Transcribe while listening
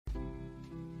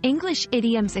English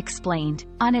idioms explained,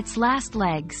 on its last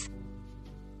legs.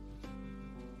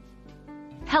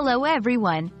 Hello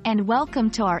everyone, and welcome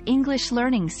to our English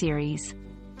learning series.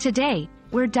 Today,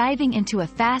 we're diving into a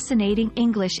fascinating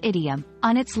English idiom,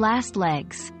 on its last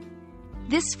legs.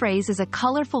 This phrase is a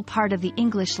colorful part of the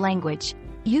English language,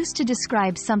 used to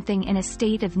describe something in a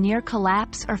state of near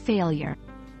collapse or failure.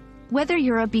 Whether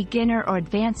you're a beginner or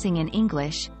advancing in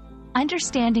English,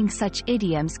 understanding such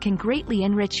idioms can greatly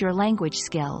enrich your language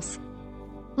skills.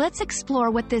 Let's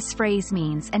explore what this phrase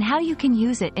means and how you can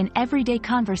use it in everyday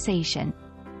conversation.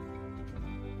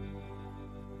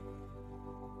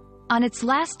 On its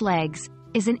last legs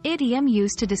is an idiom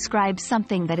used to describe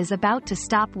something that is about to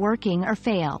stop working or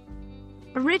fail.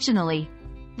 Originally,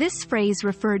 this phrase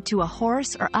referred to a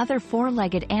horse or other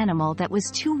four-legged animal that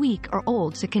was too weak or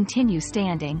old to continue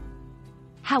standing.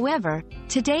 However,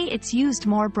 today it's used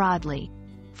more broadly.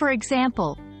 For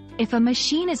example, if a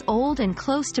machine is old and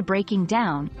close to breaking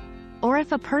down, or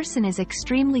if a person is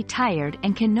extremely tired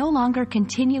and can no longer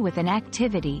continue with an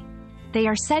activity, they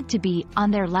are said to be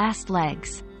on their last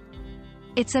legs.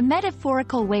 It's a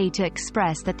metaphorical way to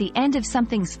express that the end of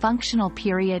something's functional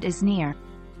period is near.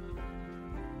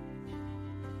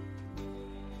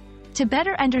 To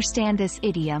better understand this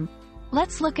idiom,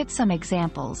 let's look at some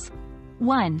examples.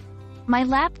 1. My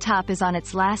laptop is on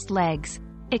its last legs.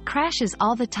 It crashes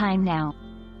all the time now.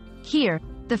 Here,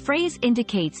 the phrase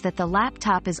indicates that the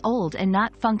laptop is old and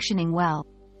not functioning well.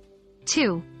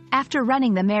 2. After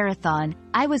running the marathon,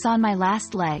 I was on my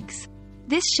last legs.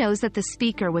 This shows that the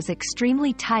speaker was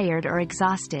extremely tired or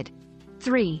exhausted.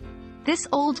 3. This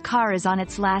old car is on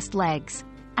its last legs.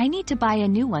 I need to buy a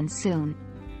new one soon.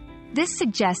 This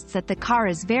suggests that the car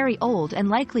is very old and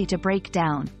likely to break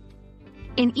down.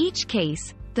 In each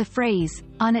case, the phrase,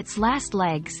 on its last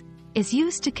legs, is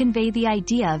used to convey the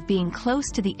idea of being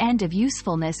close to the end of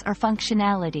usefulness or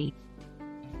functionality.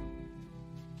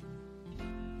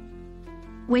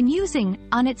 When using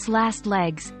on its last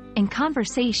legs in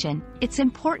conversation, it's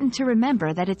important to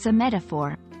remember that it's a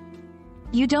metaphor.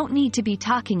 You don't need to be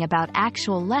talking about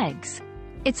actual legs.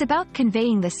 It's about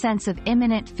conveying the sense of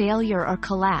imminent failure or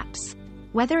collapse,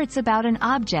 whether it's about an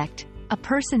object, a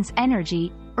person's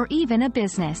energy, or even a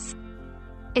business.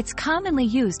 It's commonly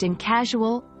used in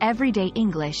casual, everyday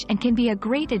English and can be a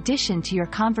great addition to your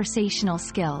conversational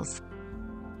skills.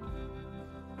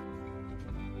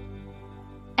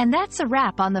 And that's a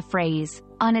wrap on the phrase,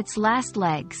 on its last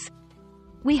legs.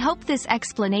 We hope this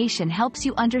explanation helps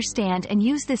you understand and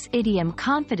use this idiom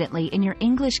confidently in your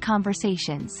English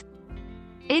conversations.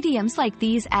 Idioms like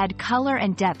these add color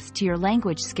and depth to your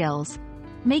language skills,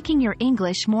 making your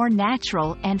English more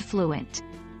natural and fluent.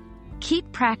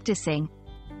 Keep practicing,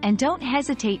 and don't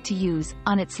hesitate to use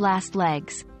on its last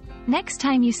legs next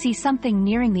time you see something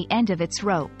nearing the end of its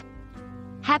rope.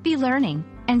 Happy learning,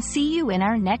 and see you in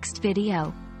our next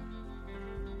video.